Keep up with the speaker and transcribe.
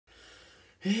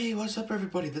Hey, what's up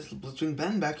everybody? This is Blitzwing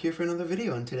Ben back here for another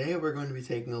video, and today we're going to be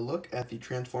taking a look at the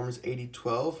Transformers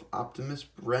Ad-12 Optimus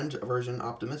Rend version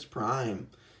Optimus Prime.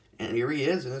 And here he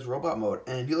is in his robot mode,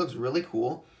 and he looks really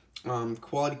cool.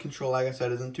 Quality control, like I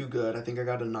said, isn't too good. I think I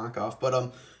got a knockoff.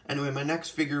 But anyway, my next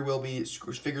figures will be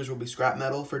scrap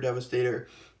metal for Devastator,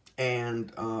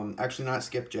 and actually not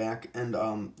Skipjack,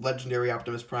 and Legendary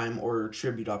Optimus Prime or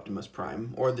Tribute Optimus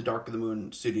Prime, or the Dark of the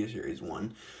Moon Studio Series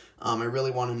 1. I really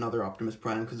want another Optimus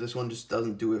Prime because this one just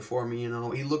doesn't do it for me, you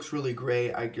know. He looks really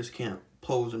great. I just can't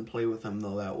pose and play with him,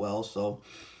 though, that well. So,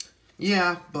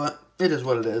 yeah, but it is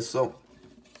what it is. So,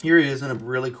 here he is in a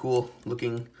really cool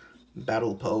looking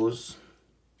battle pose.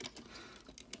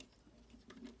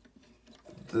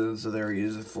 So there he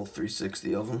is, a full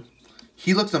 360 of him.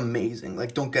 He looks amazing.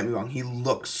 Like, don't get me wrong. He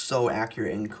looks so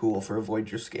accurate and cool for a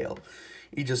Voyager scale.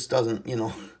 He just doesn't, you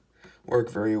know,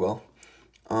 work very well.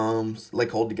 Like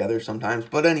hold together sometimes.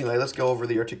 But anyway, let's go over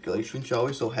the articulation, shall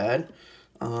we? So head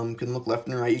can look left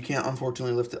and right. You can't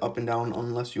unfortunately lift it up and down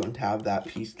unless you untab that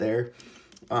piece there.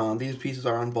 These pieces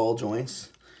are on ball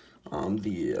joints.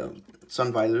 The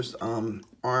sun visors,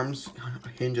 arms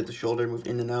hinge at the shoulder, move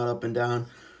in and out, up and down.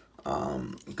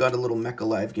 Got a little Mecha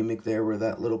Live gimmick there where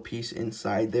that little piece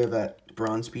inside there, that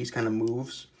bronze piece, kind of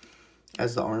moves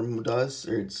as the arm does,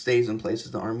 or it stays in place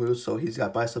as the arm moves. So he's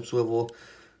got bicep swivel.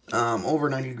 Over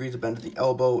 90 degrees of bend at the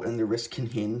elbow, and the wrist can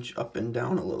hinge up and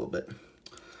down a little bit.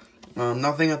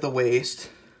 Nothing at the waist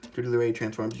due to the way he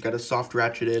transforms. You got a soft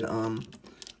ratcheted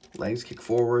legs, kick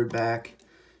forward, back,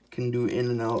 can do in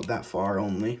and out that far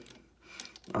only.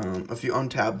 If you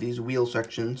untab these wheel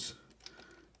sections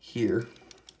here,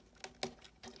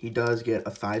 he does get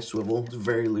a thigh swivel. It's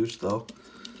very loose though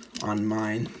on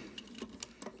mine.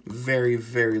 Very,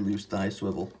 very loose thigh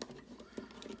swivel.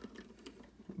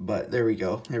 But there we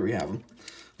go. Here we have him.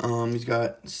 He's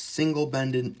got single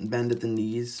bend at the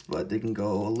knees, but they can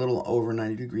go a little over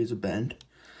 90 degrees of bend.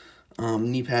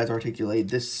 Knee pads articulate.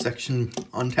 This section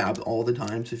untabbed all the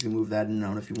time, so if you move that in and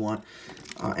out if you want.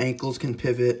 Ankles can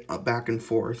pivot back and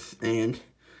forth and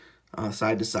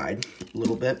side to side a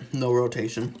little bit. No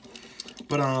rotation.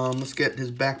 But let's get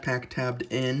his backpack tabbed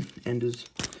in and his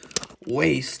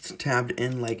waist tabbed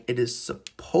in like it is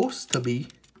supposed to be.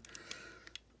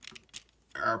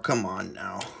 Oh, come on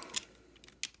now.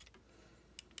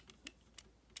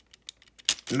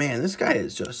 Man, this guy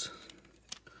is just...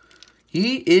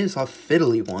 He is a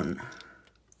fiddly one.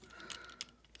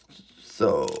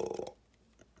 So,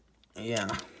 yeah.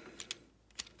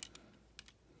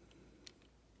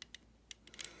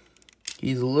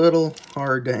 He's a little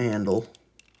hard to handle.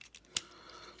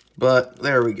 But,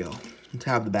 there we go.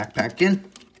 Tab the backpack in.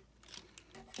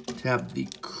 Tab the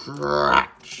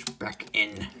crotch back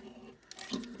in.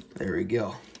 There we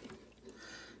go.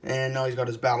 And now he's got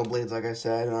his battle blades, like I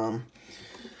said.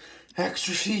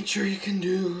 Extra feature you can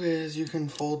do is you can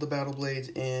fold the battle blades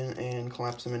in and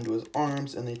collapse them into his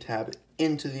arms, and they tab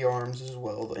into the arms as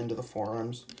well, into the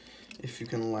forearms. If you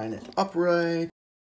can line it upright,